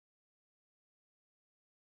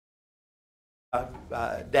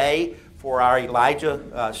day for our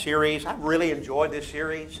Elijah series. I really enjoyed this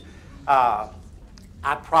series. I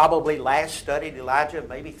probably last studied Elijah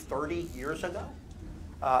maybe 30 years ago.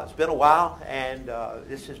 It's been a while, and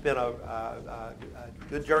this has been a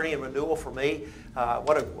good journey and renewal for me.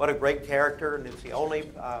 What a great character, and it's the only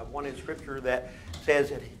one in Scripture that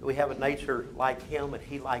says that we have a nature like him and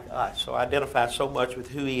he like us. So I identify so much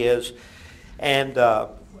with who he is and how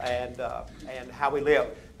we live.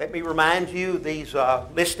 Let me remind you, these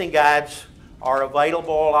listening guides are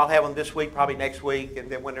available. I'll have them this week, probably next week, and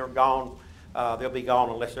then when they're gone, they'll be gone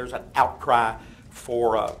unless there's an outcry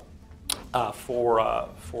for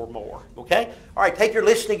more. Okay? All right, take your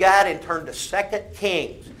listening guide and turn to 2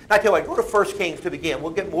 Kings. Now, I tell you what, go to 1 Kings to begin.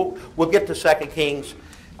 We'll get to 2 Kings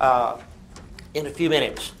in a few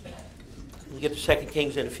minutes. We'll get to 2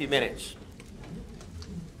 Kings in a few minutes.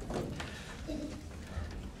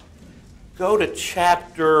 Go to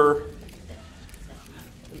chapter,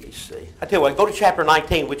 let me see. I tell you what, go to chapter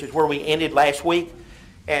 19, which is where we ended last week.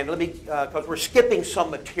 And let me, because we're skipping some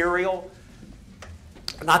material.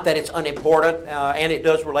 Not that it's unimportant, and it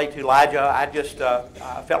does relate to Elijah. I just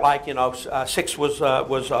felt like, 6 was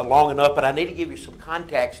long enough, but I need to give you some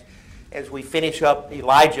context as we finish up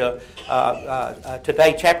Elijah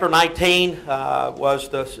today. Chapter 19 was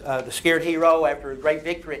the scared hero after a great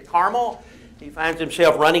victory at Carmel. He finds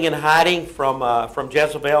himself running and hiding from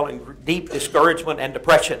Jezebel in deep discouragement and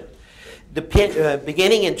depression.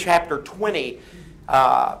 Beginning in chapter 20,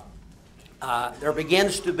 there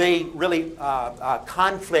begins to be really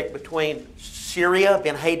conflict between Syria,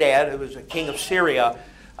 Ben-Hadad, who was a king of Syria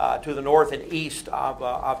to the north and east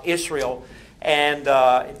of Israel. And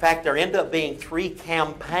in fact, there end up being 3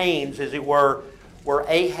 campaigns, as it were, where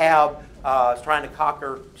Ahab is trying to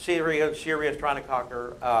conquer Syria, Syria is trying to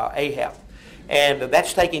conquer Ahab. And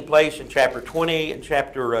that's taking place in chapter 20 and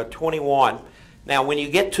chapter 21. Now, when you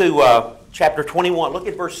get to chapter 21, look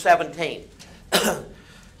at verse 17.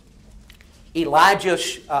 Elijah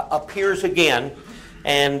appears again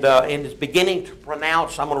and is beginning to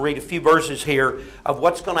pronounce, I'm going to read a few verses here, of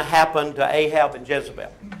what's going to happen to Ahab and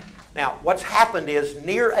Jezebel. Now, what's happened is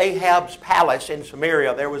near Ahab's palace in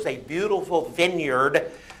Samaria, there was a beautiful vineyard,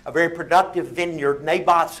 a very productive vineyard,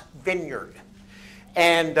 Naboth's vineyard.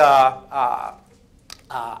 And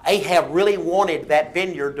Ahab really wanted that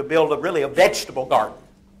vineyard to build a vegetable garden.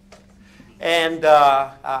 And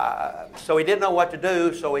so he didn't know what to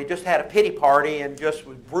do, so he just had a pity party and just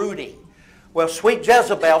was brooding. Well, sweet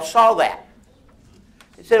Jezebel saw that.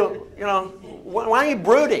 He said, why are you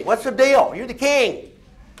brooding? What's the deal? You're the king.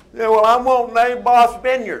 He said, well, I want Naboth's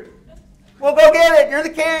vineyard. Well, go get it. You're the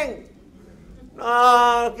king.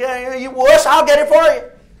 Okay, you wuss, I'll get it for you.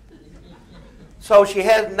 So she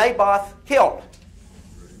has Naboth killed.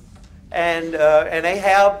 And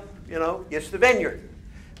Ahab, gets the vineyard.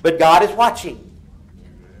 But God is watching.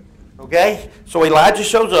 Okay? So Elijah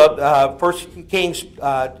shows up, 1 Kings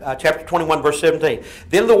chapter 21, verse 17.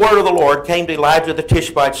 Then the word of the Lord came to Elijah the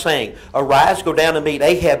Tishbite, saying, Arise, go down and meet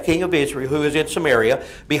Ahab, king of Israel, who is in Samaria.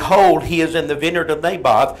 Behold, he is in the vineyard of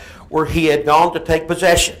Naboth, where he had gone to take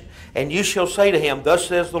possession. And you shall say to him, Thus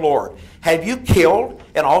says the Lord, Have you killed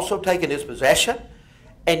and also taken his possession?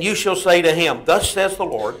 And you shall say to him, Thus says the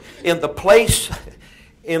Lord, in the place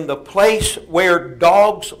where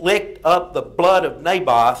dogs licked up the blood of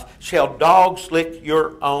Naboth, shall dogs lick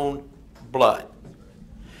your own blood.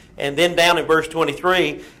 And then down in verse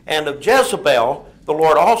 23, And of Jezebel, the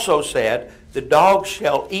Lord also said, The dogs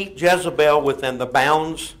shall eat Jezebel within the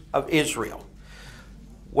bounds of Israel.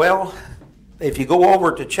 Well, if you go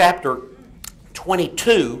over to chapter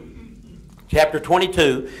 22,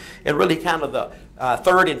 and really kind of the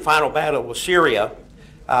third and final battle with Syria,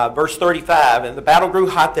 verse 35, And the battle grew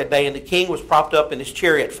hot that day, and the king was propped up in his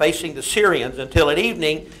chariot facing the Syrians until at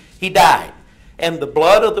evening he died. And the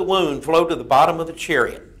blood of the wound flowed to the bottom of the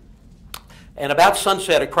chariot. And about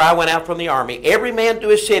sunset a cry went out from the army, Every man to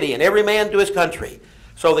his city and every man to his country.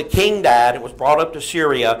 So the king died and was brought up to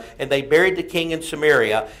Syria, and they buried the king in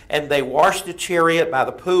Samaria, and they washed the chariot by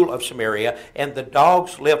the pool of Samaria, and the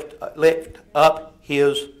dogs licked up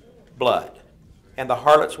his blood. And the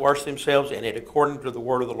harlots washed themselves in it according to the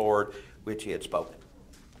word of the Lord which he had spoken.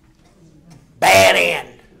 Bad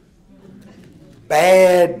end.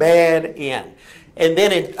 Bad end. And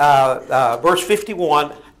then in verse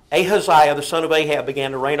 51, Ahaziah, the son of Ahab,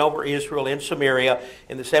 began to reign over Israel in Samaria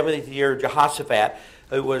in the 70th year of Jehoshaphat,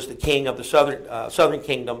 who was the king of the southern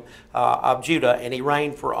kingdom of Judah, and he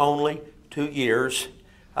reigned for only 2 years.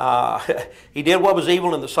 He did what was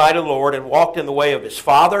evil in the sight of the Lord and walked in the way of his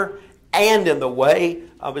father and in the way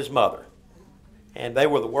of his mother. And they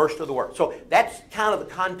were the worst of the worst. So that's kind of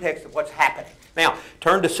the context of what's happening. Now,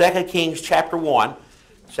 turn to 2 Kings chapter 1.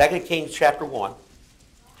 2 Kings chapter 1.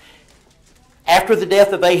 After the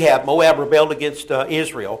death of Ahab, Moab rebelled against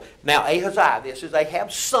Israel. Now Ahaziah, this is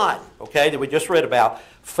Ahab's son, okay, that we just read about,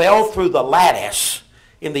 fell through the lattice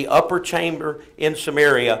in the upper chamber in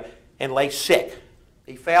Samaria and lay sick.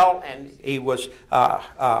 He fell and he was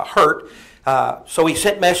hurt. So he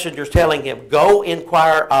sent messengers telling him, go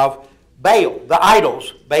inquire of Baal, the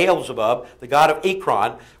idols, Beelzebub, the god of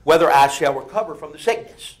Ekron, whether I shall recover from the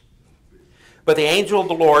sickness. But the angel of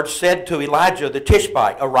the Lord said to Elijah the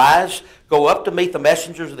Tishbite, arise, go up to meet the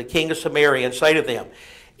messengers of the king of Samaria and say to them,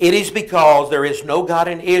 it is because there is no God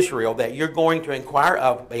in Israel that you're going to inquire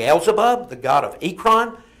of Beelzebub, the god of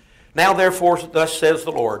Ekron. Now therefore, thus says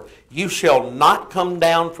the Lord, you shall not come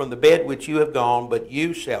down from the bed which you have gone, but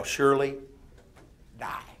you shall surely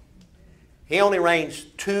die. He only reigns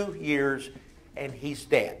 2 years and he's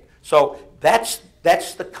dead. So that's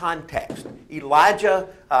the context. Elijah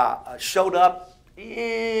showed up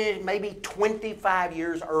maybe 25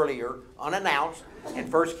 years earlier, unannounced,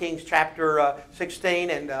 in 1 Kings chapter 16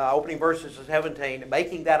 and opening verses of 17,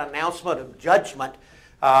 making that announcement of judgment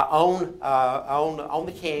on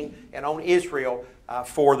the king and on Israel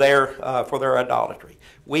for their idolatry.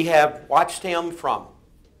 We have watched him from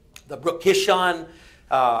the brook Kishon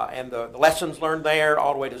and the lessons learned there,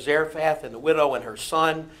 all the way to Zarephath and the widow and her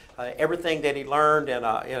son. Everything that he learned in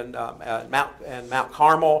Mount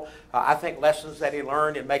Carmel. I think lessons that he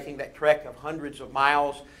learned in making that trek of hundreds of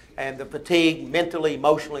miles, and the fatigue mentally,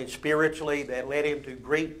 emotionally, and spiritually that led him to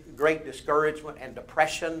great discouragement and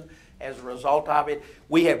depression as a result of it.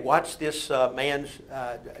 We have watched this man's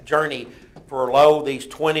journey for these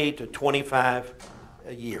 20 to 25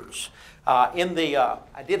 years.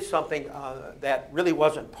 I did something that really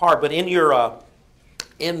wasn't part, but in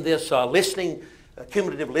this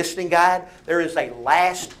cumulative listening guide, there is a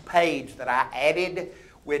last page that I added,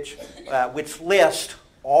 which lists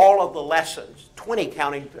all of the lessons, 20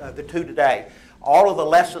 counting the 2 today, all of the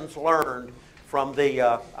lessons learned from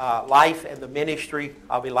the life and the ministry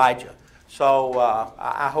of Elijah. So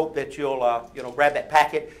I hope that you'll grab that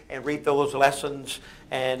packet and read those lessons,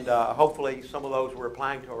 and hopefully some of those we're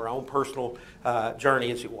applying to our own personal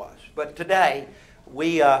journey as it was. But today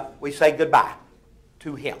we say goodbye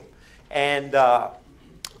to him, and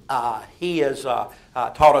he has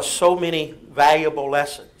taught us so many valuable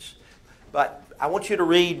lessons. But I want you to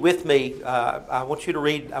read with me. I want you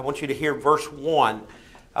to hear verse 1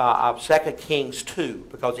 of 2 Kings 2,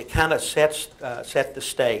 because it kind of set the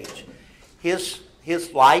stage. His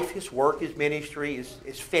life, his work, his ministry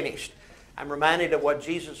is finished. I'm reminded of what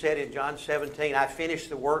Jesus said in John 17, I finished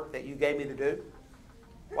the work that you gave me to do.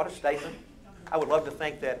 What a statement. I would love to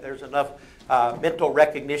think that there's enough mental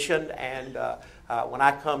recognition and when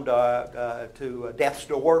I come to death's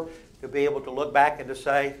door, to be able to look back and to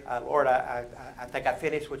say, Lord, I think I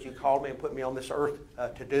finished what you called me and put me on this earth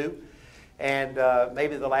to do. And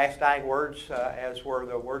maybe the last dying words, as were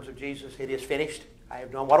the words of Jesus, it is finished. I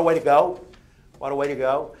have done. What a way to go. What a way to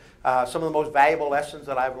go. Some of the most valuable lessons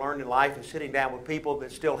that I've learned in life is sitting down with people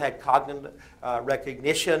that still had cognitive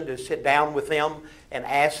recognition, to sit down with them and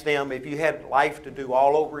ask them, if you had life to do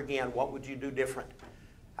all over again, what would you do different?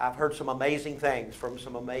 I've heard some amazing things from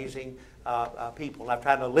some amazing people, and I've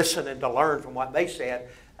tried to listen and to learn from what they said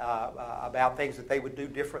about things that they would do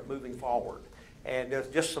different moving forward. And there's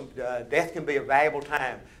just death can be a valuable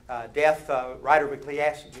time. Writer of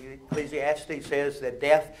Ecclesiastes says that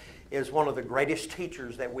death is one of the greatest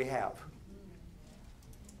teachers that we have.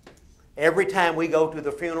 Every time we go to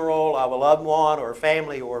the funeral of a loved one or a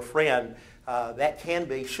family or a friend, that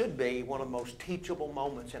should be one of the most teachable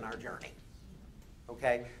moments in our journey.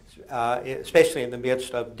 Okay, especially in the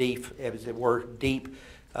midst of deep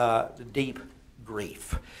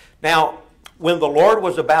grief. Now, when the Lord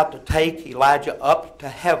was about to take Elijah up to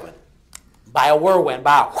heaven by a whirlwind,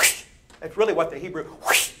 by a whoosh, that's really what the Hebrew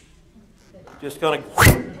whoosh, just going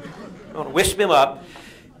to wisp him up.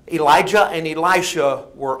 Elijah and Elisha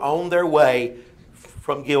were on their way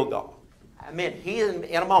from Gilgal. I mean,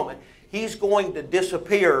 in a moment, he's going to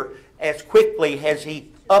disappear as quickly as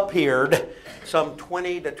he appeared some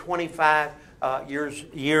 20 to 25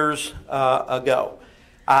 years ago.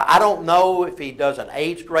 I don't know if he doesn't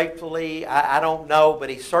age gracefully. I don't know, but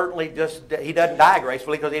he certainly he doesn't die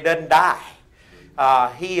gracefully, because he doesn't die.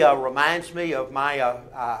 He reminds me of my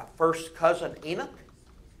first cousin Enoch.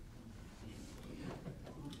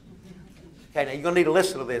 Okay, now you're going to need to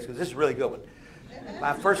listen to this, because this is a really good one.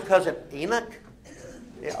 My first cousin Enoch,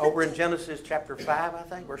 over in Genesis chapter 5, I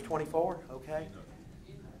think, verse 24. Okay.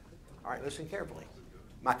 All right, listen carefully.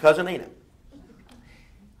 My cousin Enoch.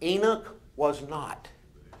 Enoch was not,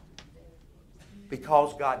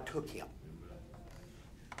 because God took him.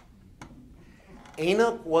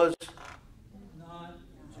 Enoch was not.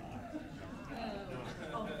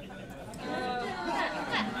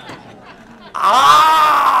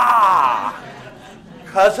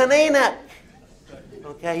 Cousin Enoch.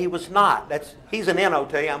 Okay, he was not. He's an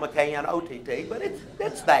N-O-T. I'm a K-N-O-T-T, but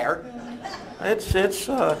it's there. It's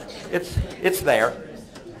there.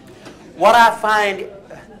 What I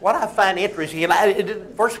find interesting,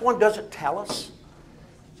 verse 1 doesn't tell us,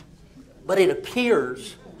 but it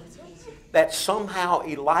appears that somehow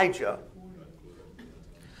Elijah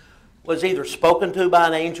was either spoken to by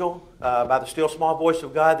an angel, by the still small voice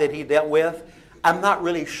of God that he dealt with. I'm not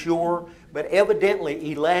really sure, but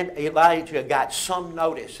evidently Elijah got some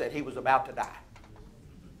notice that he was about to die.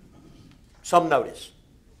 Some notice.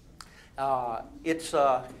 It's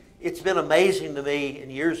been amazing to me in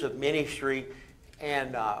years of ministry,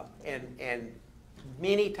 and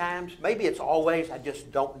many times, maybe it's always, I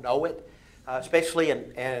just don't know it, especially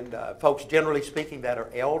and folks generally speaking that are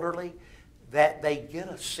elderly, that they get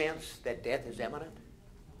a sense that death is imminent.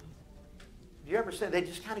 Do you ever say they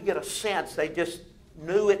just kind of get a sense, they just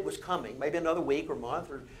knew it was coming, maybe another week or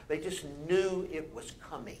month, or they just knew it was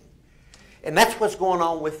coming. And that's what's going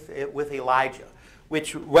on with Elijah,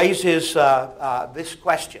 which raises this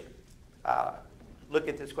question. Look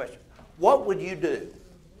at this question. What would you do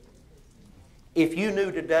if you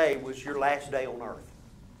knew today was your last day on earth?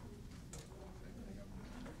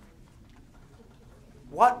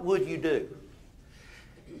 What would you do?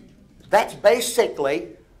 That's basically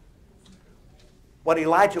what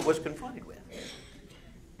Elijah was confronted with.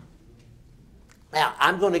 Now,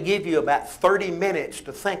 I'm going to give you about 30 minutes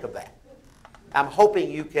to think of that. I'm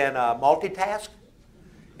hoping you can multitask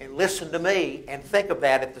and listen to me and think of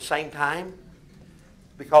that at the same time,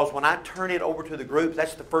 because when I turn it over to the group,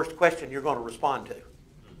 that's the first question you're going to respond to.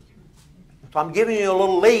 So I'm giving you a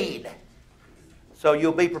little lead so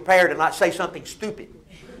you'll be prepared to not say something stupid.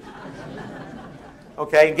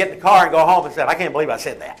 Okay, and get in the car and go home and say, I can't believe I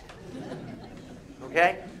said that.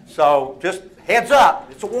 Okay, so just heads up,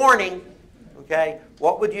 it's a warning. Okay,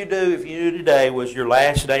 what would you do if you knew today was your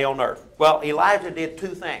last day on earth? Well, Elijah did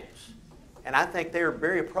two things, and I think they're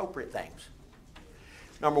very appropriate things.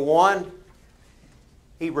 Number one,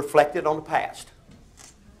 he reflected on the past.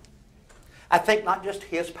 I think not just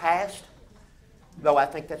his past, though I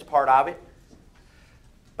think that's part of it,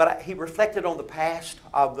 but he reflected on the past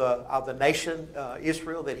of the nation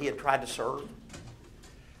Israel that he had tried to serve.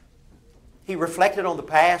 He reflected on the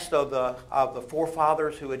past of the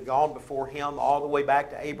forefathers who had gone before him all the way back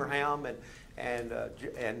to Abraham and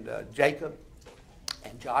Jacob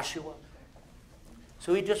and Joshua.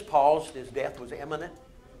 So he just paused. His death was imminent.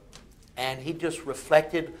 And he just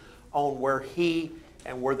reflected on where he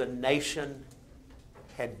and where the nation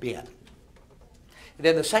had been. And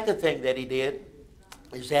then the second thing that he did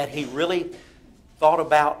is that he really thought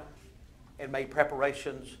about and made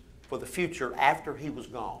preparations for the future after he was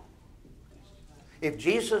gone. If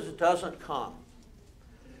Jesus doesn't come,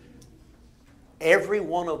 every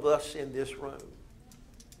one of us in this room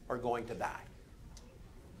are going to die.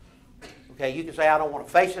 Okay, you can say, I don't want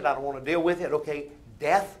to face it, I don't want to deal with it. Okay,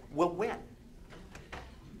 death will win.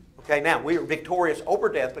 Okay, now, we are victorious over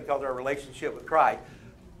death because of our relationship with Christ,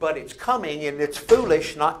 but it's coming, and it's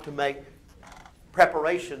foolish not to make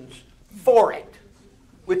preparations for it,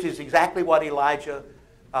 which is exactly what Elijah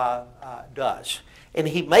does. And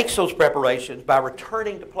he makes those preparations by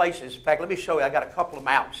returning to places. In fact, let me show you. I got a couple of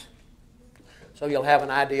maps so you'll have an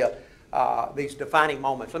idea these defining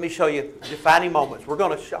moments. Let me show you defining moments. I'm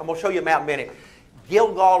going to show you a map in a minute.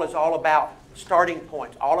 Gilgal is all about starting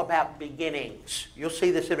points, all about beginnings. You'll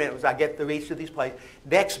see this in a minute as I get through each of these places.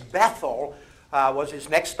 Next, Bethel was his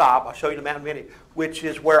next stop. I'll show you the map in a minute, which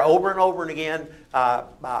is where over and over and again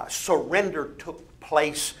surrender took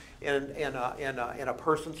place in a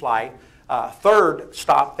person's life. Third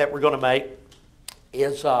stop that we're going to make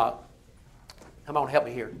is, come on, help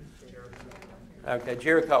me here. Okay,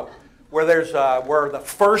 Jericho, where the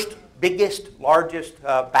first, biggest, largest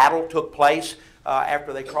battle took place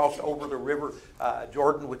after they crossed over the river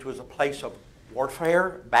Jordan, which was a place of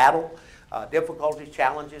warfare, battle, difficulties,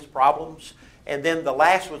 challenges, problems. And then the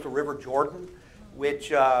last was the river Jordan,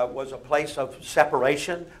 which was a place of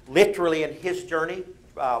separation, literally in his journey,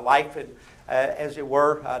 life and as it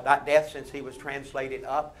were, not death since he was translated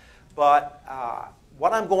up. But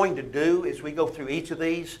what I'm going to do as we go through each of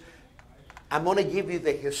these, I'm going to give you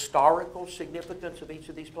the historical significance of each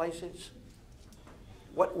of these places.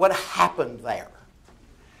 What happened there?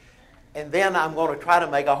 And then I'm going to try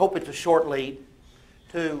to make, I hope it's a short lead,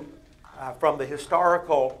 to from the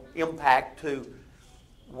historical impact to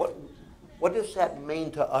what does that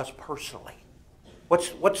mean to us personally?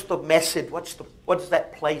 What's the message? What does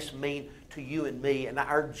that place mean to you and me in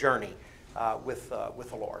our journey with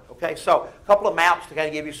the Lord? Okay, so a couple of maps to kind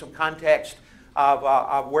of give you some context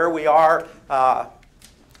of where we are.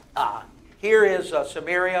 Here is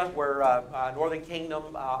Samaria, where Northern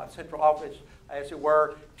Kingdom, central office, as it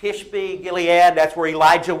were. Tishbe, Gilead, that's where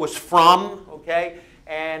Elijah was from. Okay,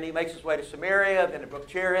 and he makes his way to Samaria, then to Brook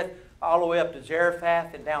Cherith, all the way up to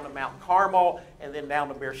Zarephath, and down to Mount Carmel, and then down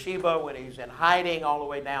to Beersheba when he's in hiding, all the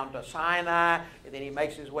way down to Sinai, and then he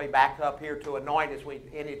makes his way back up here to anoint, as we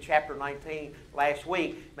ended chapter 19 last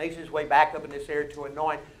week, makes his way back up in this area to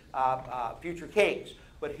anoint future kings.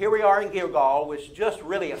 But here we are in Gilgal, which is just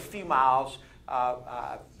really a few miles,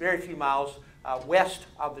 very few miles west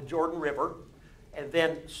of the Jordan River, and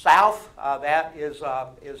then south that is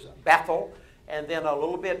Bethel, and then a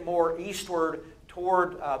little bit more eastward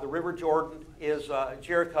toward the River Jordan is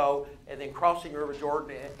Jericho, and then crossing River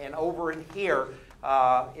Jordan and over in here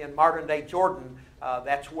in modern-day Jordan,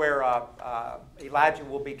 that's where Elijah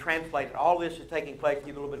will be translated. All this is taking place, to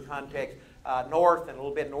give you a little bit of context, north and a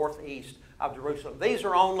little bit northeast of Jerusalem. These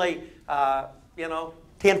are only,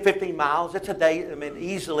 10, 15 miles. It's a day,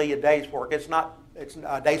 easily a day's work. It's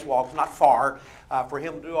a day's walk. It's not far for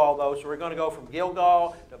him to do all those. So we're going to go from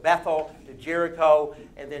Gilgal to Bethel to Jericho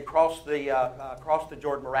and then cross the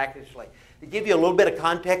Jordan miraculously. To give you a little bit of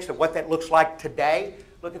context of what that looks like today,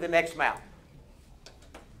 look at the next map.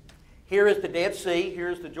 Here is the Dead Sea.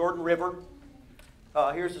 Here's the Jordan River.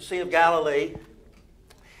 Here's the Sea of Galilee.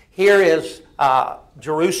 Here is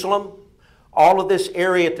Jerusalem. All of this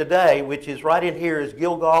area today, which is right in here, is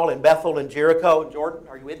Gilgal and Bethel and Jericho and Jordan.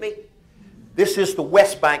 Are you with me? This is the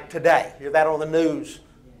West Bank today. You hear that on the news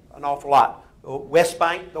an awful lot. The West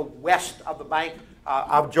Bank, the west of the bank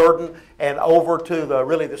of Jordan, and over to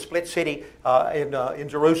the split city in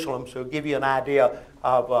Jerusalem. So give you an idea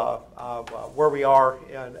of where we are,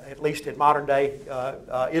 at least in modern day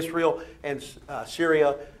Israel and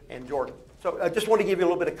Syria and Jordan. So I just want to give you a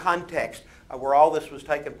little bit of context of where all this was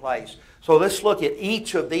taking place. So let's look at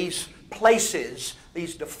each of these places,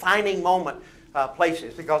 these defining moment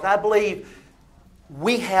places, because I believe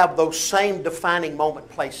we have those same defining moment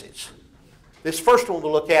places. This first one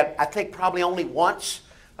we'll look at, I think probably only once,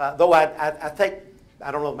 though I think,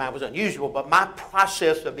 I don't know if mine was unusual, but my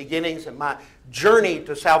process of beginnings and my journey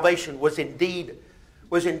to salvation was indeed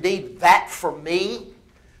that for me.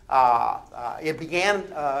 It began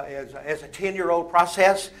as a 10-year-old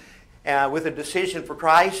process with a decision for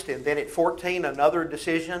Christ, and then at 14 another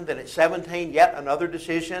decision, then at 17 yet another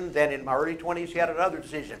decision, then in my early 20s yet another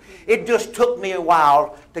decision. It just took me a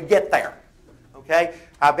while to get there. Okay?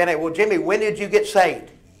 I've been well, Jimmy, when did you get saved?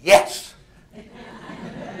 Yes.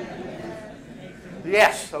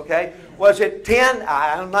 Yes, okay. Was it 10?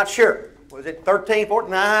 I'm not sure. Was it 13, 14?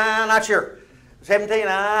 Nah, I'm not sure. 17?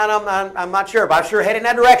 I'm not sure, but I'm sure heading in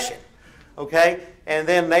that direction. Okay? And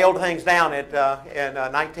then nailed things down in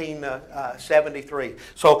 1973.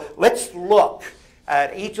 So let's look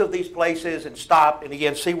at each of these places and stop and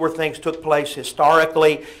again see where things took place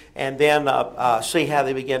historically, and then see how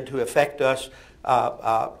they begin to affect us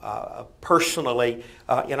personally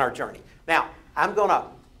in our journey. Now, I'm going to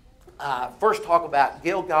first talk about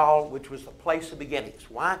Gilgal, which was the place of beginnings.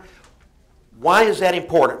 Why is that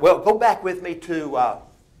important? Well, go back with me to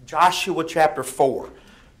Joshua chapter 4.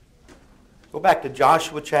 Go back to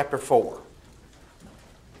Joshua chapter 4.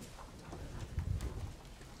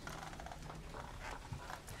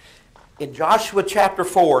 In Joshua chapter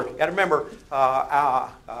 4, you got to remember,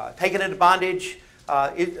 taken into bondage,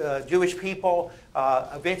 Jewish people,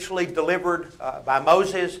 eventually delivered by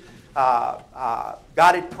Moses. God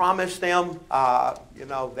had promised them,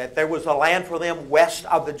 that there was a land for them west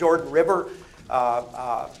of the Jordan River,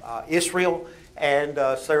 Israel, and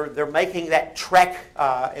so they're making that trek,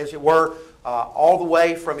 as it were, all the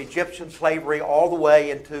way from Egyptian slavery all the way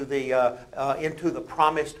into the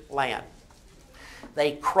promised land.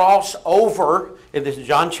 They cross over, in this in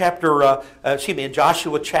Joshua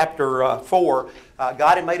chapter 4.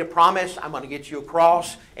 God had made a promise: I'm going to get you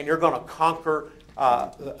across, and you're going to conquer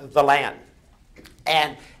the land.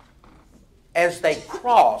 And as they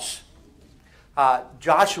cross, God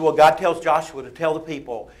tells Joshua to tell the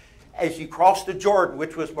people, as you cross the Jordan,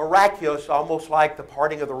 which was miraculous, almost like the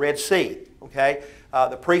parting of the Red Sea. Okay,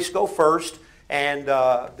 the priests go first, and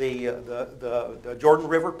the Jordan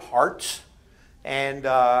River parts, and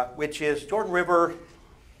which is Jordan River.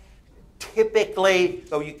 Typically,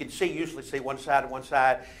 though you can usually see one side and one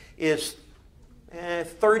side, is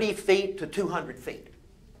 30 feet to 200 feet.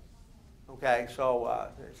 Okay, so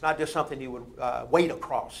it's not just something you would wade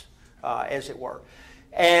across, as it were.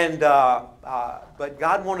 And but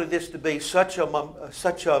God wanted this to be such a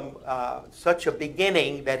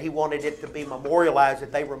beginning that He wanted it to be memorialized,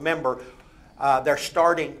 that they remember their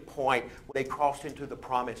starting point when they crossed into the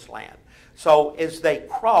promised land. So as they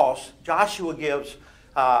cross, Joshua gives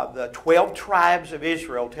the 12 tribes of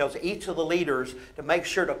Israel, tells each of the leaders to make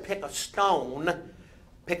sure to pick a stone,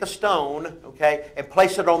 okay, and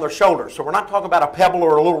place it on their shoulders. So we're not talking about a pebble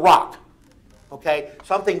or a little rock. Okay,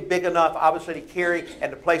 something big enough, obviously, to carry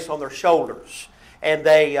and to place on their shoulders. And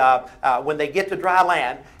they, when they get to dry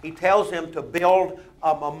land, He tells them to build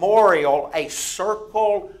a memorial, a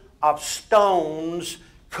circle of stones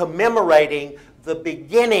commemorating the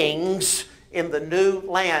beginnings in the new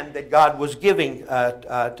land that God was giving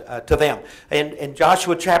to them. In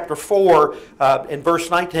Joshua chapter 4, in verse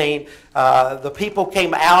 19, the people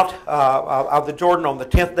came out of the Jordan on the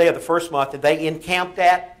 10th day of the first month, and they encamped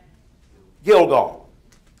at Gilgal,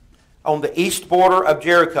 on the east border of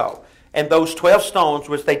Jericho. And those 12 stones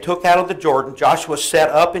which they took out of the Jordan, Joshua set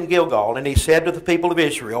up in Gilgal. And he said to the people of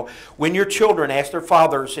Israel, when your children ask their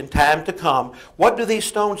fathers in time to come, what do these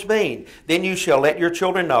stones mean? Then you shall let your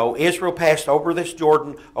children know, Israel passed over this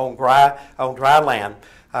Jordan on dry land.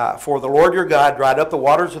 For the Lord your God dried up the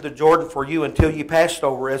waters of the Jordan for you until you passed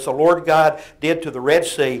over, as the Lord God did to the Red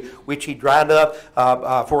Sea, which He dried up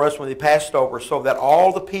for us when He passed over, so that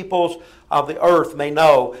all the peoples of the earth may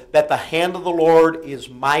know that the hand of the Lord is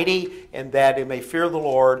mighty, and that it may fear the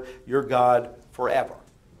Lord your God forever.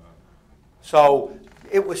 So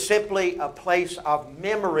it was simply a place of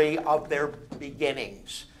memory of their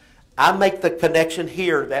beginnings. I make the connection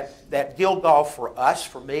here that Gilgal for us,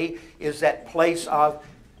 for me, is that place of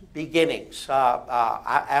beginnings.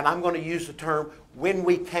 And I'm going to use the term when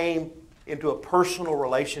we came into a personal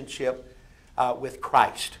relationship with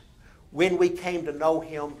Christ. When we came to know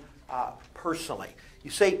Him personally. You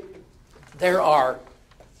see, there are,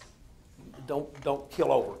 don't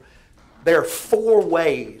kill over, there are 4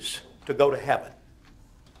 ways to go to heaven.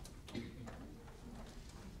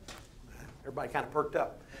 Everybody kind of perked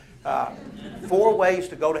up. 4 ways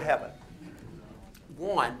to go to heaven.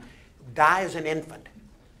 1, die as an infant.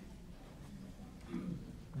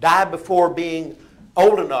 Die before being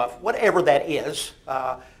old enough, whatever that is.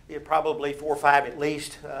 Probably 4 or 5 at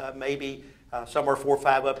least, maybe somewhere 4 or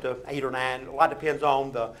 5 up to 8 or 9. A lot depends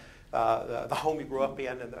on the home you grew up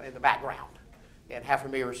in and the background and how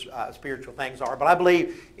familiar spiritual things are. But I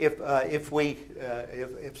believe if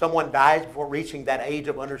someone dies before reaching that age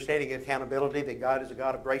of understanding and accountability, that God is a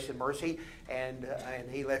God of grace and mercy, and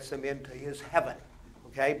He lets them into His heaven.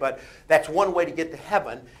 Okay, but that's one way to get to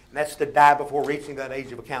heaven, and that's to die before reaching that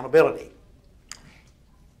age of accountability.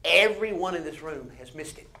 Everyone in this room has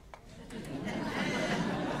missed it.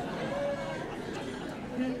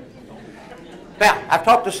 Now, I've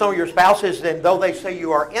talked to some of your spouses, and though they say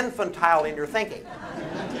you are infantile in your thinking,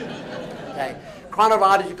 okay,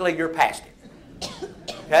 chronologically you're past it.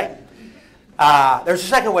 Okay? There's a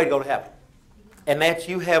second way to go to heaven, and that's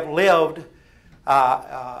you have lived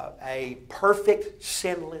a perfect,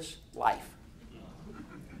 sinless life.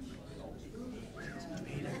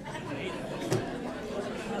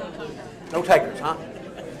 No takers, huh?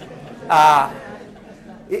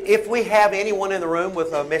 If we have anyone in the room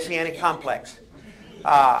with a messianic complex,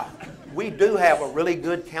 we do have a really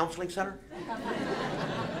good counseling center.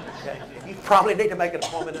 Okay? You probably need to make an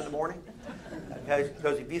appointment in the morning. Okay?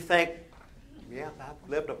 Because if you think, yeah, I've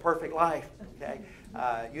lived a perfect life, okay,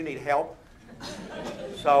 you need help.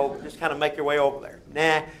 So just kind of make your way over there.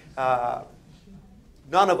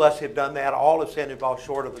 None of us have done that. All have sinned and fall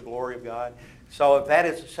short of the glory of God. So if that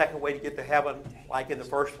is the second way to get to heaven, like in the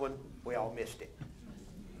first one, we all missed it.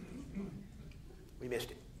 We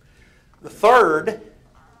missed it. The third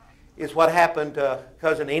is what happened to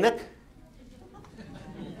Cousin Enoch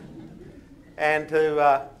and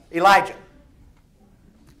to Elijah.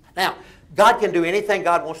 Now, God can do anything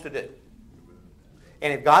God wants to do.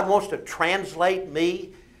 And if God wants to translate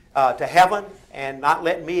me to heaven and not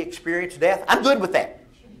let me experience death, I'm good with that.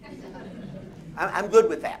 I'm good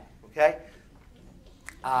with that, okay?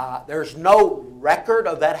 There's no record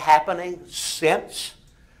of that happening since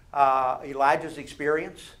Elijah's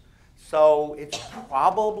experience. So it's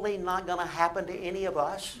probably not going to happen to any of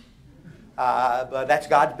us. But that's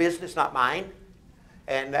God's business, not mine.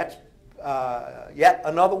 And that's yet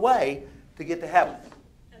another way to get to heaven.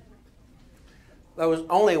 There was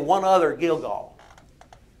only one other Gilgal,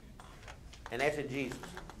 and that's in Jesus.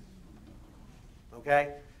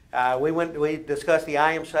 Okay? We discussed the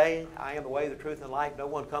I am saying, I am the way, the truth, and life. No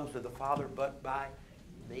one comes to the Father but by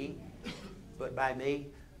me. But by me.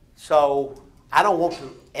 So I don't want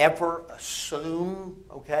to ever assume,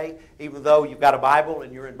 okay, even though you've got a Bible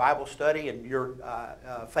and you're in Bible study and you're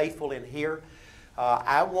faithful in here,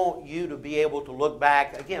 I want you to be able to look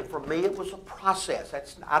back. Again, for me, it was a process.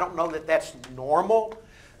 I don't know that that's normal.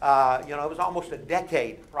 It was almost a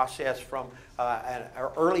decade process from an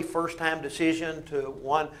early first-time decision to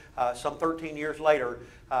one some 13 years later.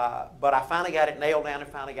 But I finally got it nailed down and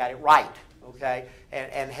finally got it right, okay,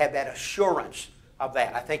 and had that assurance of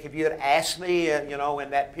that. I think if you had asked me, in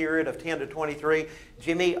that period of 10 to 23,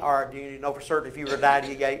 Jimmy, or do you know for certain if you were to die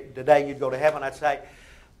today you'd go to heaven? I'd say,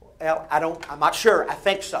 well, I'm not sure. I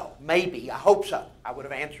think so. Maybe. I hope so. I would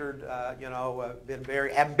have answered, been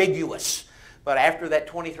very ambiguous. But after that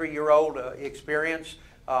 23-year-old experience,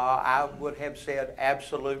 I would have said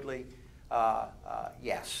absolutely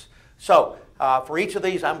yes. So for each of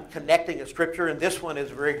these, I'm connecting a scripture, and this one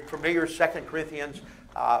is very familiar, 2 Corinthians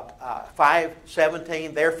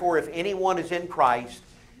 5:17. Therefore, if anyone is in Christ,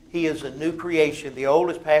 he is a new creation. The old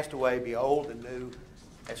has passed away. Behold, the new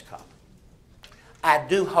has come. I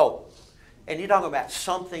do hope, and you're talking about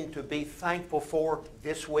something to be thankful for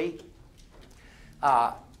this week,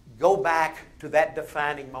 go back to that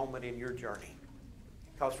defining moment in your journey.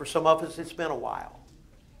 Because for some of us, it's been a while.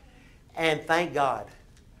 And thank God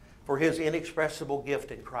for His inexpressible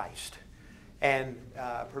gift in Christ and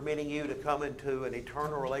permitting you to come into an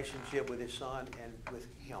eternal relationship with His Son and with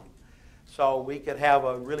Him. So we could have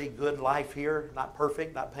a really good life here, not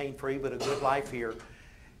perfect, not pain-free, but a good life here,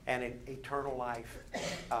 and an eternal life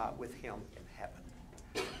with Him in heaven.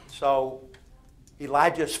 So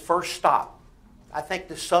Elijah's first stop, I think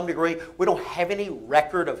to some degree, we don't have any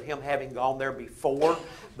record of him having gone there before,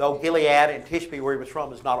 though Gilead and Tishbe, where he was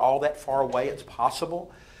from, is not all that far away. It's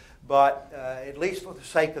possible. But at least for the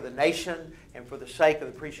sake of the nation and for the sake of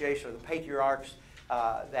the appreciation of the patriarchs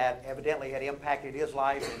that evidently had impacted his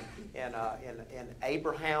life in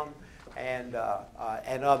Abraham and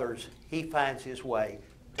others, he finds his way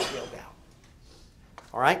to Gilgal.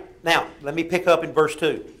 All right? Now, let me pick up in verse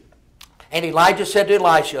 2. And Elijah said to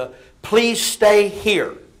Elisha, please stay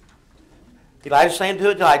here. Elijah saying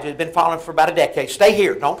to Elijah, who's been following for about a decade, stay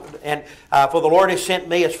here. For the Lord has sent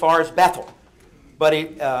me as far as Bethel. But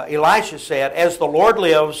Elisha said, as the Lord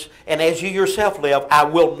lives and as you yourself live, I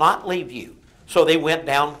will not leave you. So they went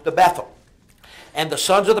down to Bethel. And the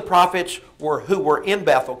sons of the prophets who were in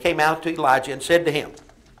Bethel came out to Elijah and said to him,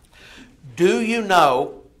 do you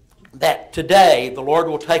know that today the Lord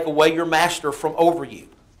will take away your master from over you?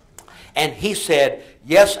 And he said,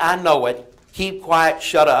 yes, I know it. Keep quiet,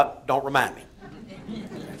 shut up, don't remind me.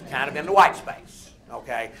 Kind of in the white space,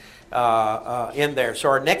 okay, in there. So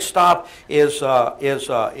our next stop is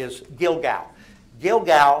Gilgal.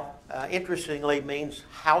 Gilgal, interestingly, means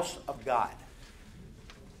house of God.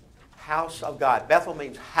 House of God. Bethel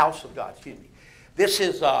means house of God. Excuse me. This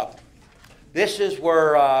is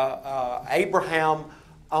where Abraham,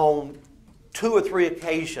 on 2 or 3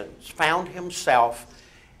 occasions, found himself.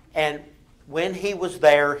 And when he was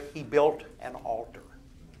there, he built an altar.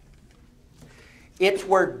 It's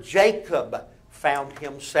where Jacob found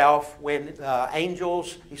himself when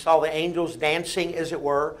he saw the angels dancing, as it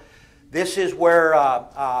were. This is where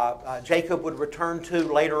Jacob would return to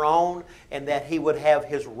later on, and that he would have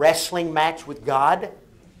his wrestling match with God.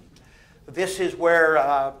 This is where,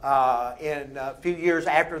 in a few years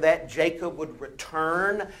after that, Jacob would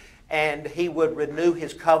return, and he would renew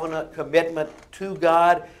his covenant commitment to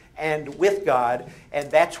God and with God.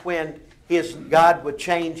 And that's when God would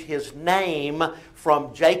change his name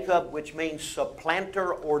from Jacob, which means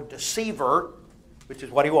supplanter or deceiver, which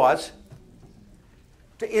is what he was,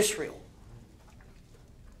 to Israel.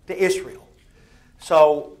 To Israel.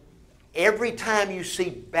 So every time you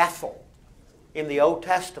see Bethel in the Old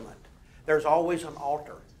Testament, there's always an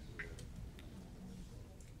altar.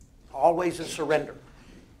 Always a surrender.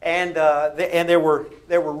 And there were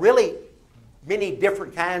really many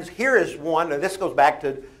different kinds. Here is one. This goes back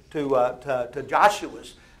to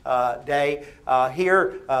Joshua's day.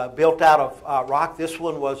 Here, built out of rock. This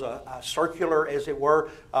one was a circular, as it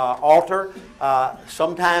were, altar.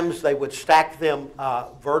 Sometimes they would stack them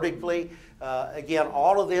vertically. Again,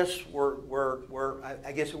 all of this were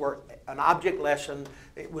I guess, were an object lesson.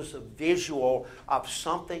 It was a visual of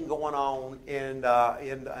something going on in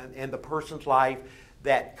the person's life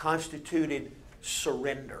that constituted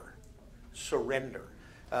surrender. Surrender.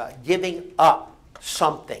 Giving up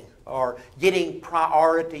something or getting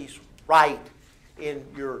priorities right in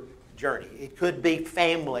your journey. It could be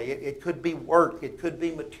family. It could be work. It could be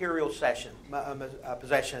material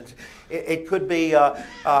possessions. It could be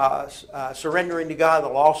surrendering to God the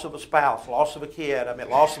loss of a spouse, loss of a kid,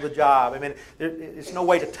 loss of a job. There's no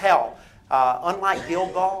way to tell. Unlike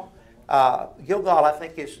Gilgal, I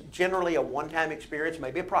think is generally a one-time experience,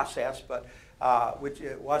 maybe a process, but which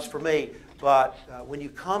it was for me. But when you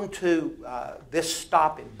come to this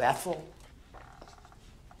stop in Bethel,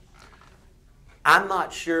 I'm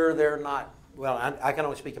not sure I can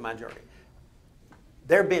only speak of my journey.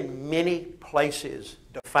 There have been many places,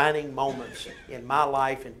 defining moments in my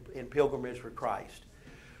life in pilgrimage for Christ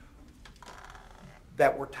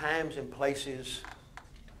that were times and places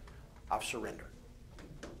of surrender.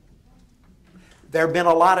 There have been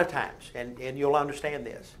a lot of times, and you'll understand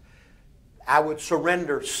this, I would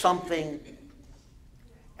surrender something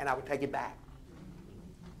and I would take it back.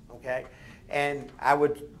 Okay? And I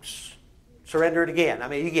would surrender it again.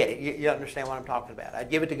 You get it. You understand what I'm talking about. I'd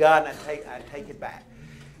give it to God and I'd take it back.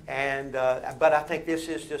 And but I think this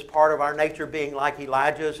is just part of our nature being like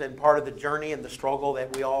Elijah's and part of the journey and the struggle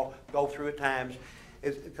that we all go through at times.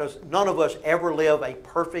 Is because none of us ever live a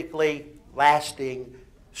perfectly lasting,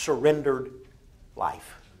 surrendered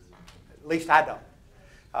life. At least I don't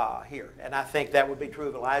here. And I think that would be true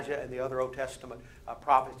of Elijah and the other Old Testament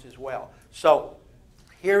prophets as well. So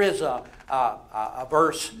here is a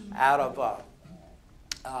verse out of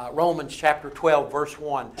Romans chapter 12, verse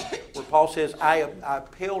 1, where Paul says, I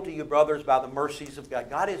appeal to you, brothers, by the mercies of God.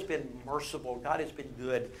 God has been merciful. God has been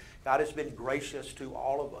good. God has been gracious to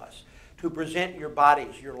all of us, to present your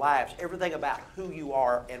bodies, your lives, everything about who you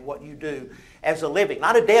are and what you do as a living,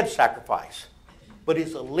 not a dead sacrifice, but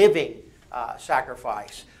as a living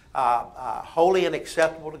sacrifice, holy and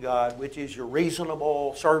acceptable to God, which is your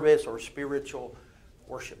reasonable service or spiritual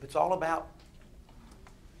worship. It's all about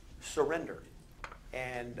surrender.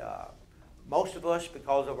 And most of us,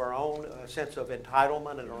 because of our own sense of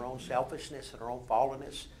entitlement and our own selfishness and our own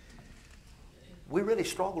fallenness, we really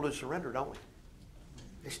struggle to surrender, don't we?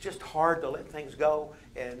 It's just hard to let things go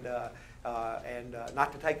and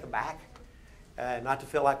not to take them back, and not to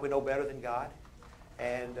feel like we know better than God.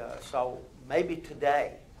 And so maybe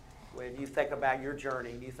today, when you think about your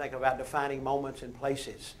journey, and you think about defining moments and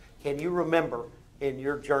places, can you remember in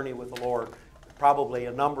your journey with the Lord probably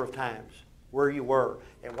a number of times where you were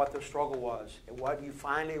and what the struggle was and what you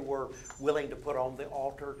finally were willing to put on the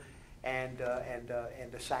altar and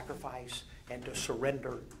to sacrifice and to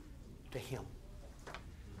surrender to Him?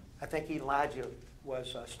 I think Elijah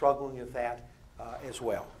was struggling with that as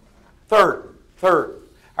well. Third,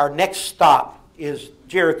 our next stop is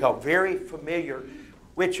Jericho. Very familiar,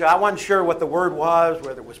 which I wasn't sure what the word was,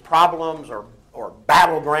 whether it was problems or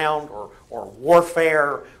battleground or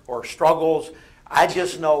warfare or struggles. I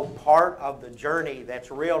just know part of the journey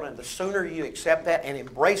that's real, and the sooner you accept that and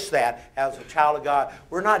embrace that as a child of God,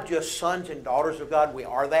 we're not just sons and daughters of God, we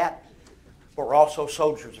are that, but we're also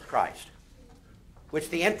soldiers of Christ. Which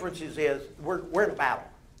the inference is we're in a battle.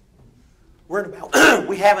 We're in a battle.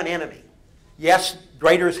 We have an enemy. Yes,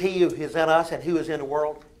 greater is He who is in us and who is in the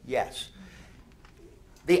world. Yes.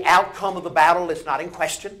 The outcome of the battle is not in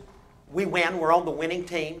question. We win. We're on the winning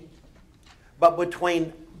team. But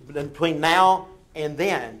between now and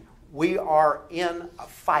then, we are in a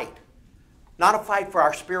fight. Not a fight for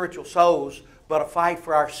our spiritual souls, but a fight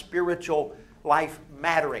for our spiritual life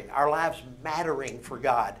mattering, our lives mattering for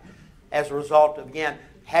God as a result of, again,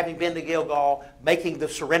 having been to Gilgal, making the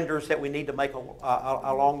surrenders that we need to make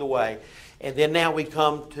along the way. And then now we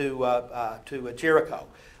come to Jericho.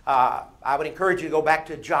 I would encourage you to go back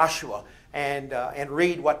to Joshua and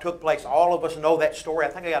read what took place. All of us know that story. I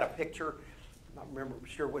think I got a picture. I'm not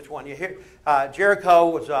sure which one you hear. Jericho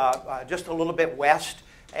was just a little bit west,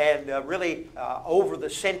 and really over the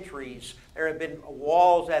centuries there have been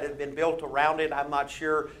walls that have been built around it. I'm not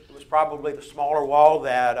sure. It was probably the smaller wall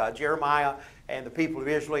that Jeremiah and the people of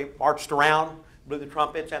Israel marched around, blew the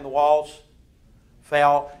trumpets, and the walls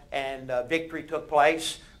fell, and victory took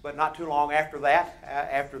place. But not too long after that,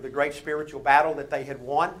 after the great spiritual battle that they had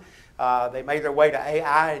won, they made their way to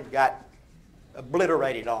Ai and got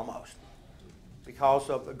obliterated almost because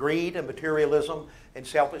of greed and materialism and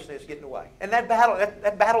selfishness getting away. And that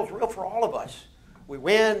battle is real for all of us. We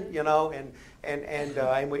win,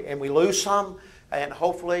 and we lose some, and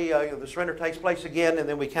hopefully the surrender takes place again, and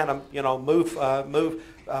then we kind of move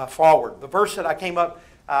forward. The verse that I came up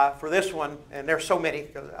for this one, and there's so many,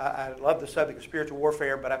 because I love the subject of spiritual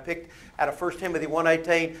warfare, but I picked out of 1 Timothy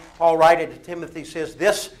 1:18. Paul writing to Timothy says,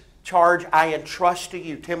 "This charge I entrust to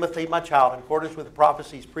you, Timothy, my child, in accordance with the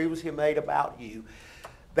prophecies previously made about you,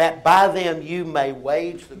 that by them you may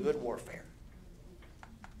wage the good warfare."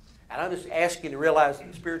 And I'm just asking you to realize that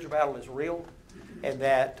the spiritual battle is real, and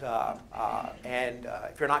that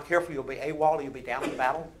if you're not careful, you'll be AWOL, you'll be down in the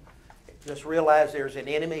battle. Just realize there's an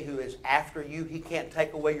enemy who is after you. He can't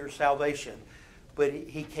take away your salvation, but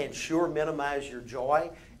he can sure minimize your joy,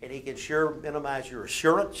 and he can sure minimize your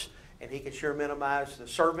assurance, and he can sure minimize the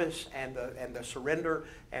service and the surrender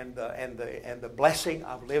and the blessing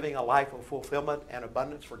of living a life of fulfillment and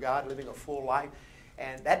abundance for God, living a full life.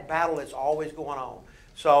 And that battle is always going on.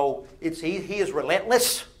 So he is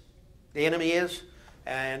relentless, the enemy is,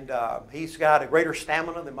 and he's got a greater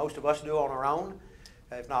stamina than most of us do on our own,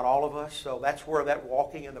 if not all of us. So that's where that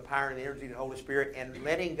walking in the power and the energy of the Holy Spirit and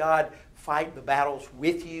letting God fight the battles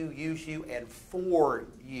with you, use you, and for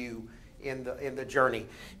you in the journey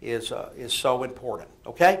is so important.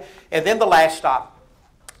 Okay, and then the last stop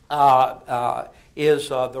is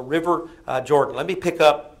the River Jordan. Let me pick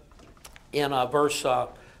up in verse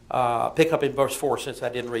 4 since I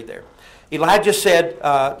didn't read there. Elijah said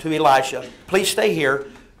to Elisha, "Please stay here,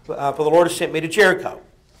 for the Lord has sent me to Jericho."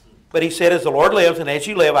 But he said, "As the Lord lives, and as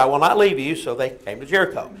you live, I will not leave you." So they came to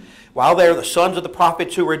Jericho. While there, the sons of the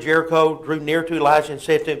prophets who were at Jericho drew near to Elijah and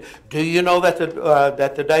said to him, "Do you know that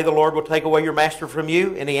the day the Lord will take away your master from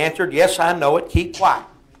you?" And he answered, "Yes, I know it. Keep quiet.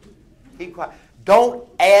 Keep quiet. Don't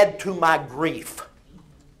add to my grief.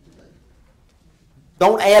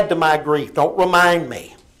 Don't add to my grief. Don't remind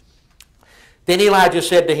me." Then Elijah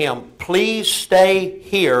said to him, "Please stay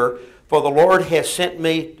here, for the Lord has sent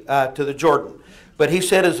me to the Jordan." But he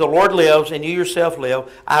said, "As the Lord lives and you yourself live,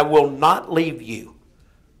 I will not leave you."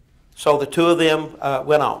 So the two of them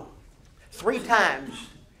went on. 3 times.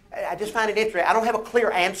 I just find it interesting. I don't have a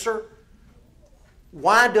clear answer.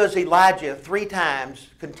 Why does Elijah 3 times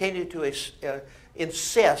continue to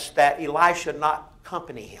insist that Elisha not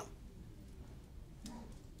accompany him?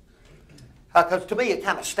 Because to me it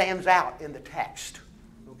kind of stands out in the text.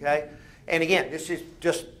 Okay? And again, this is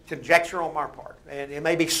just conjecture on my part. And it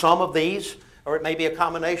may be some of these, or it may be a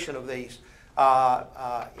combination of these.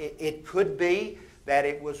 It could be that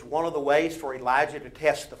it was one of the ways for Elijah to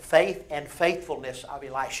test the faith and faithfulness of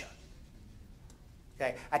Elisha.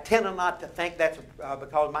 Okay, I tend not to think that's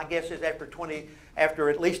because my guess is after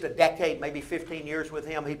at least a decade, maybe 15 years with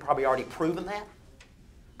him, he'd probably already proven that.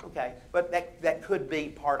 Okay, but that could be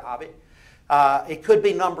part of it. It could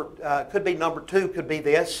be number 2. Could be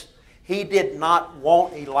this: he did not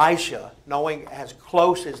want Elisha, knowing as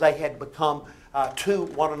close as they had become to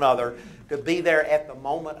one another, to be there at the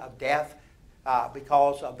moment of death.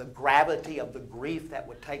 Because of the gravity of the grief that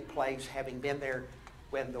would take place, having been there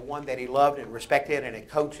when the one that he loved and respected and had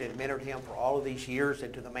coached and mentored him for all of these years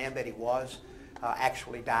into the man that he was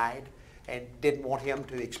actually died, and didn't want him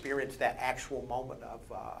to experience that actual moment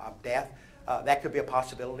of death. That could be a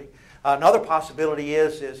possibility. Another possibility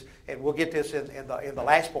is, and we'll get this in the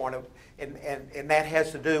last point, and that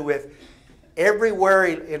has to do with everywhere,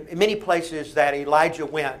 in many places that Elijah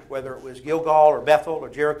went, whether it was Gilgal or Bethel or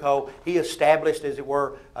Jericho, he established, as it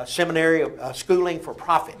were, a seminary, a schooling for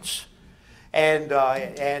prophets. And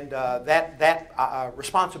that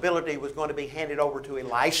responsibility was going to be handed over to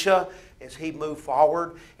Elisha as he moved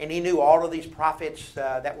forward. And he knew all of these prophets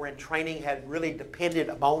that were in training had really depended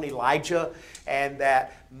upon Elijah, and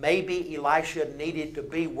that maybe Elisha needed to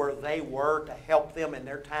be where they were to help them in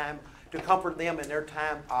their time, to comfort them in their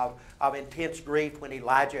time of intense grief when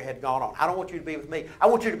Elijah had gone on. I don't want you to be with me. I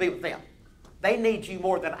want you to be with them. They need you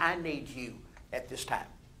more than I need you at this time.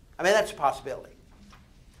 I mean, that's a possibility.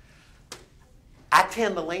 I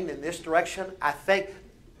tend to lean in this direction. I think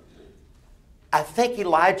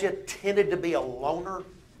Elijah tended to be a loner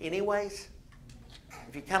anyways.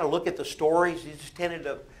 If you kind of look at the stories, he just tended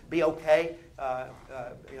to be okay,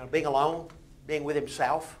 being alone, being with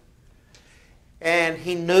himself. And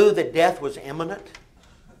he knew that death was imminent.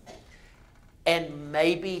 And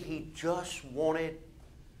maybe he just wanted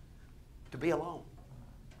to be alone.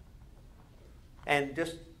 And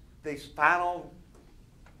just these final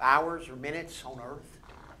hours or minutes on earth,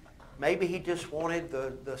 maybe he just wanted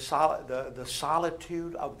the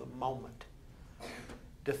solitude of the moment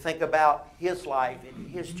to think about his life and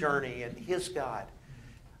his journey and his God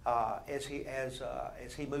as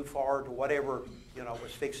he moved forward to whatever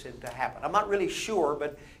was fixing to happen. I'm not really sure,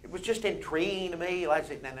 but it was just intriguing to me. Elijah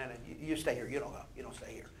said, "No, you stay here. You don't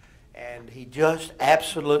stay here," and he just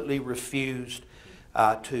absolutely refused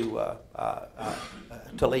to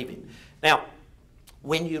leave him. Now,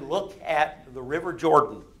 when you look at the River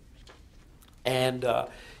Jordan, and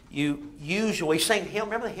you usually sing hymn.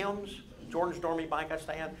 Remember the hymns? Jordan's stormy bank I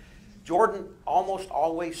stand. Jordan almost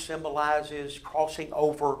always symbolizes crossing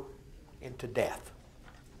over into death,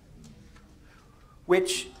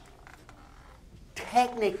 which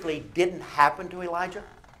technically didn't happen to Elijah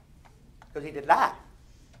because he did die.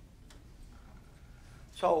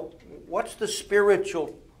 So what's the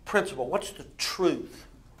spiritual principle? What's the truth?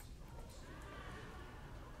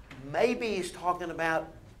 Maybe he's talking about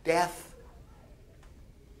death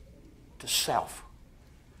to self.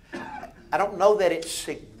 I don't know that it's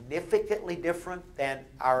significantly different than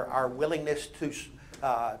our willingness to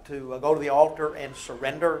go to the altar and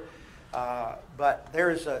surrender. But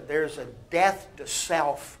there's a death to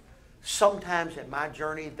self sometimes in my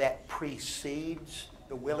journey that precedes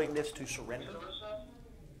the willingness to surrender.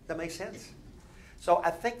 Does that make sense? So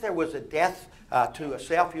I think there was a death to a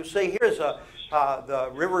self. You see, here's the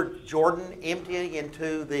River Jordan emptying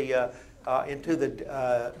into the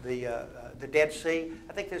Dead Sea.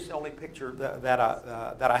 I think this is the only picture that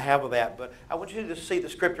I have of that. But I want you to see the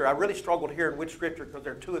scripture. I really struggled here in which scripture because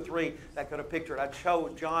there are two or three that could have pictured. I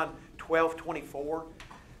chose John 12:24.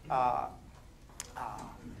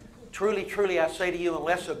 Truly, truly, I say to you,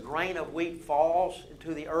 unless a grain of wheat falls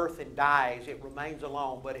into the earth and dies, it remains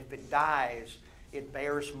alone. But if it dies, it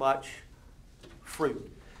bears much fruit.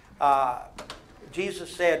 Jesus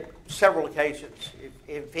said several occasions,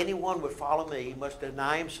 if anyone would follow me, he must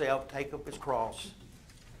deny himself, take up his cross,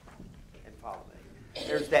 and follow me.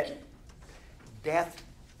 There's that death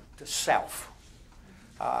to self,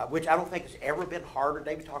 which I don't think has ever been harder.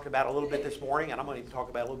 David talked about it a little bit this morning, and I'm going to talk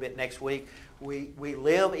about it a little bit next week. We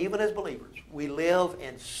live, even as believers, we live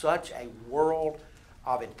in such a world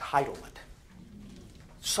of entitlement.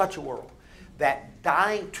 Such a world that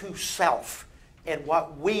dying to self and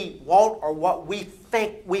what we want or what we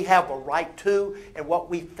think we have a right to and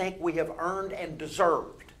what we think we have earned and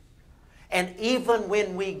deserved. And even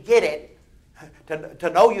when we get it, to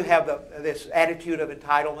know you have this attitude of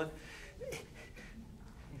entitlement,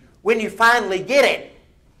 when you finally get it,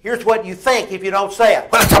 here's what you think if you don't say it.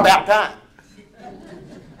 Well, it's about time.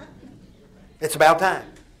 It's about time.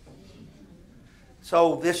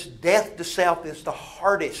 So this death to self is the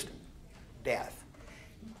hardest death.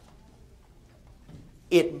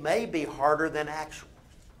 It may be harder than actual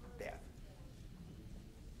death.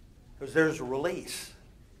 Because there's a release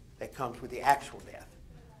that comes with the actual death.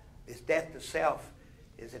 This death to self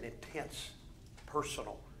is an intense,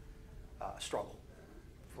 personal struggle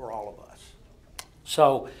for all of us.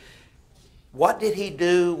 So, what did he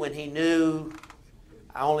do when he knew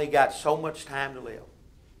I only got so much time to live?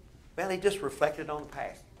 Well, he just reflected on the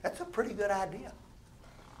past. That's a pretty good idea.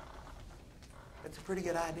 That's a pretty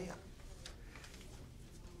good idea.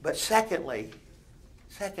 But secondly,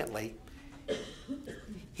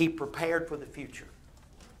 he prepared for the future.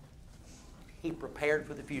 He prepared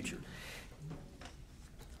for the future.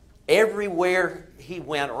 Everywhere he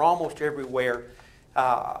went, or almost everywhere,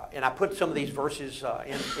 and I put some of these verses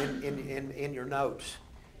in your notes,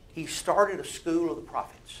 he started a school of the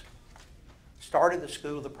prophets. Started the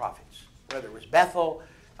school of the prophets. Whether it was Bethel,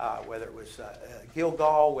 whether it was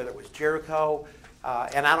Gilgal, whether it was Jericho,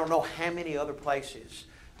 and I don't know how many other places.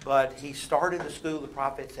 But he started the school of the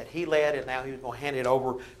prophets that he led, and now he was going to hand it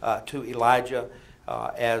over to Elijah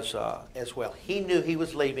as well. He knew he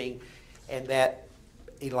was leaving and that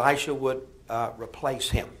Elisha would replace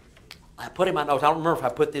him. I put in my notes, I don't remember if I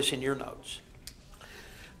put this in your notes.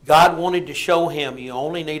 God wanted to show him you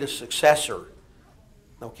only need a successor,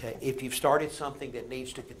 okay, if you've started something that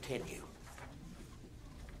needs to continue.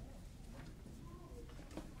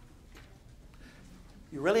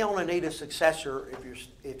 You really only need a successor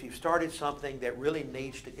if you've started something that really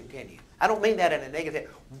needs to continue. I don't mean that in a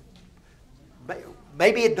negative.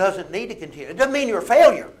 Maybe it doesn't need to continue. It doesn't mean you're a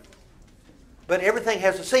failure. But everything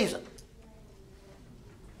has a season.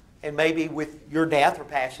 And maybe with your death or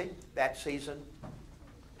passing, that season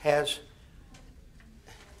has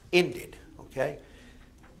ended. Okay?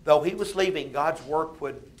 Though he was leaving, God's work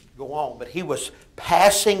would go on. But he was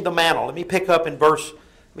passing the mantle. Let me pick up in verse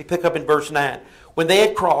 9. When they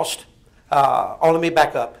had crossed, let me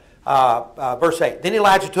back up. Verse 8. Then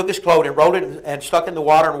Elijah took his cloak and rolled it and stuck in the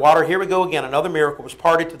water. And water, here we go again. Another miracle was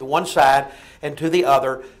parted to the one side and to the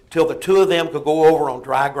other till the two of them could go over on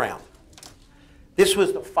dry ground. This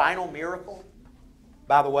was the final miracle,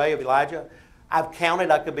 by the way, of Elijah. I've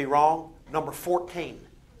counted, I could be wrong, number 14.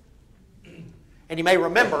 And you may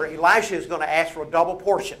remember, Elisha is going to ask for a double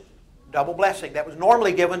portion, double blessing. That was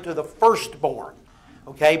normally given to the firstborn.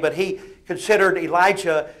 Okay, but he considered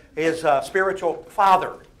Elijah his spiritual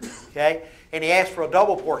father. Okay, and he asked for a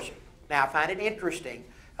double portion. Now, I find it interesting.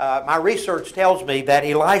 My research tells me that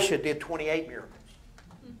Elisha did 28 miracles.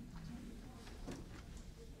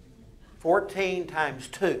 14 times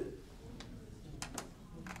 2.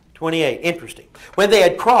 28. Interesting. When they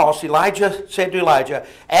had crossed, Elijah said to Elijah,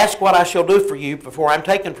 ask what I shall do for you before I'm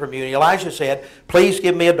taken from you. And Elijah said, please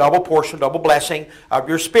give me a double portion, double blessing of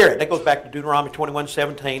your spirit. That goes back to Deuteronomy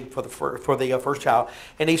 21:17 for the first child.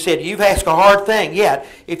 And he said, you've asked a hard thing. Yet,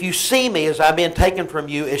 if you see me as I've been taken from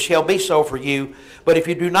you, it shall be so for you. But if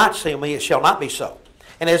you do not see me, it shall not be so.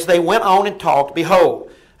 And as they went on and talked,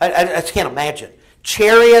 behold, I can't imagine,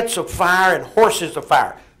 chariots of fire and horses of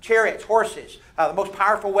fire. Chariots, horses. The most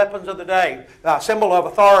powerful weapons of the day, symbol of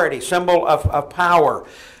authority, symbol of power.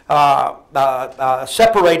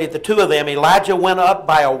 Separated the two of them. Elijah went up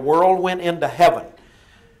by a whirlwind into heaven.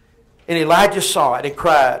 And Elijah saw it and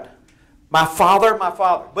cried, my father, my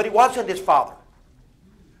father. But it wasn't his father.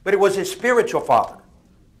 But it was his spiritual father.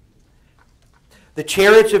 The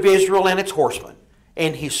chariots of Israel and its horsemen.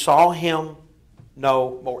 And he saw him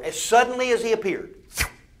no more. As suddenly as he appeared,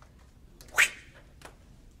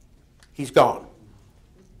 he's gone.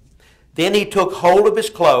 Then he took hold of his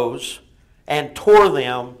clothes and tore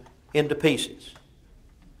them into pieces.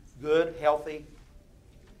 Good, healthy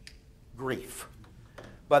grief.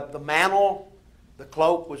 But the mantle, the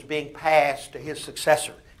cloak, was being passed to his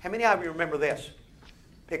successor. How many of you remember this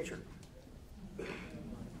picture?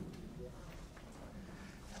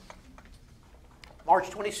 March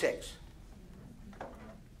 26.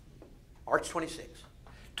 March 26.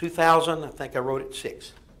 2000, I think I wrote it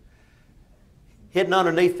 6. Hidden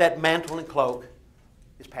underneath that mantle and cloak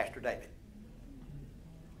is Pastor David.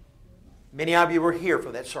 Many of you were here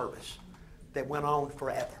for that service that went on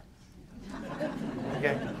forever.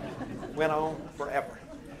 Okay? Went on forever.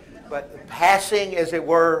 But the passing, as it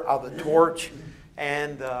were, of the torch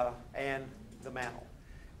and the mantle.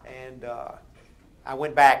 And I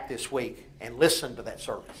went back this week and listened to that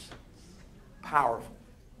service. Powerful,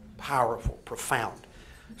 powerful, profound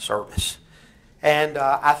service. And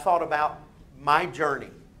I thought about my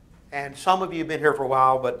journey, and some of you have been here for a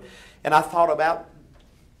while, and I thought about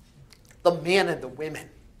the men and the women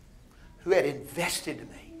who had invested in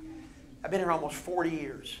me. I've been here almost 40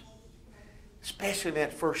 years, especially in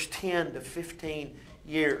that first 10 to 15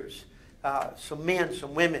 years. Some men,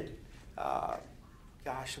 some women. I'm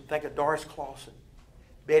thinking of Doris Clausen,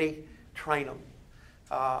 Betty Trainum.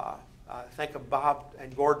 I think of Bob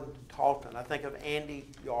and Gordon Talton. I think of Andy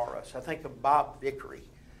Yaris. I think of Bob Vickery.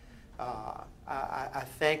 I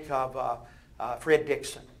think of Fred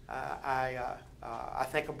Dixon. I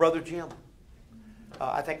think of Brother Jim.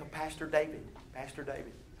 I think of Pastor David. Pastor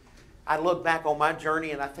David. I look back on my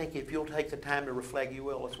journey, and I think if you'll take the time to reflect, you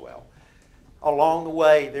will as well. Along the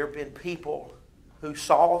way, there have been people who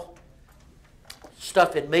saw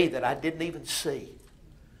stuff in me that I didn't even see,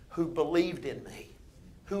 who believed in me,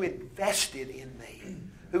 who invested in me,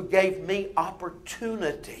 who gave me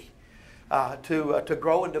opportunity to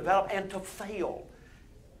grow and develop and to fail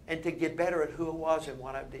and to get better at who I was and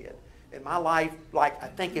what I did. In my life, like, I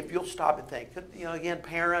think if you'll stop and think, again,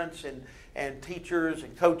 parents and teachers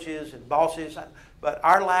and coaches and bosses, but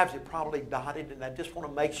our lives are probably dotted, and I just want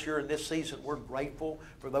to make sure in this season we're grateful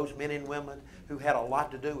for those men and women who had a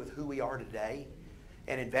lot to do with who we are today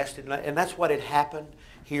and invested in it. And that's what had happened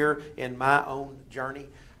here in my own journey.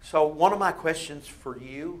 So one of my questions for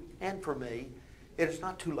you and for me, it is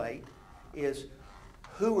not too late, is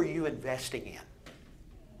who are you investing in?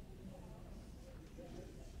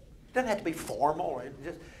 It doesn't have to be formal,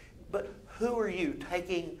 but who are you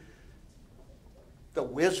taking the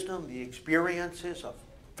wisdom, the experiences of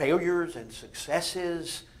failures and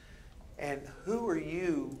successes, and who are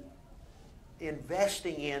you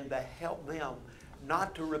investing in to help them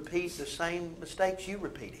not to repeat the same mistakes you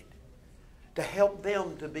repeated, to help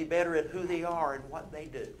them to be better at who they are and what they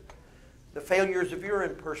do? The failures of your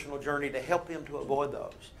own personal journey, to help them to avoid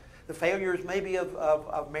those. The failures maybe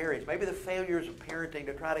of marriage, maybe the failures of parenting,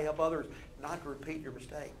 to try to help others not to repeat your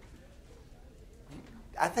mistake.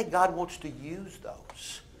 I think God wants to use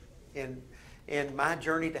those in my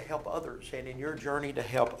journey to help others and in your journey to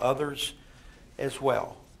help others as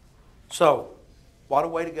well. So, what a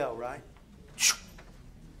way to go, right?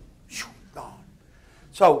 Gone.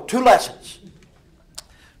 So, 2 lessons.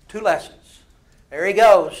 2 lessons. There he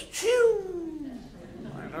goes.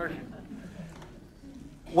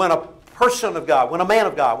 When a person of God, when a man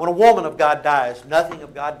of God, when a woman of God dies, nothing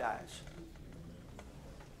of God dies.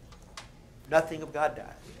 Nothing of God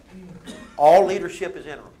dies. All leadership is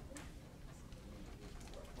interim.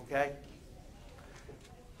 Okay?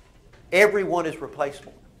 Everyone is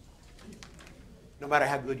replaceable, no matter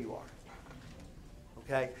how good you are.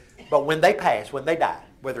 Okay? But when they pass, when they die,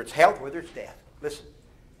 whether it's health, whether it's death, listen,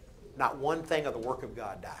 not one thing of the work of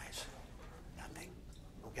God dies. Nothing.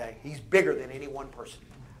 Okay? He's bigger than any one person.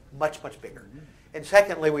 Much, much bigger. And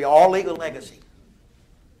secondly, we all leave a legacy.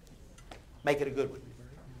 Make it a good one.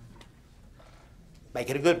 Make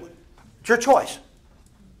it a good one. It's your choice.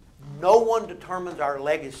 No one determines our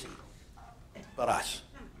legacy but us.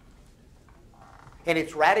 And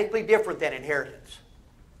it's radically different than inheritance.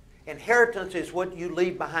 Inheritance is what you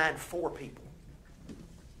leave behind for people.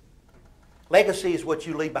 Legacy is what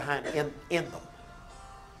you leave behind in them.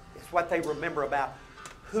 It's what they remember about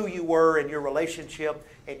who you were and your relationship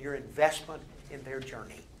and your investment in their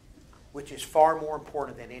journey, which is far more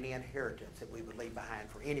important than any inheritance that we would leave behind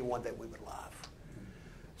for anyone that we would love.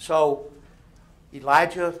 So,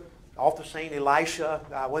 Elijah, off the scene, Elisha.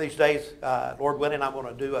 One of these days, Lord willing, I'm going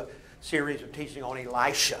to do a series of teaching on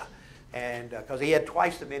Elisha. And because he had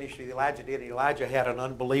twice the ministry Elijah did, Elijah had an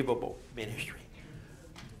unbelievable ministry.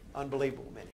 Unbelievable ministry.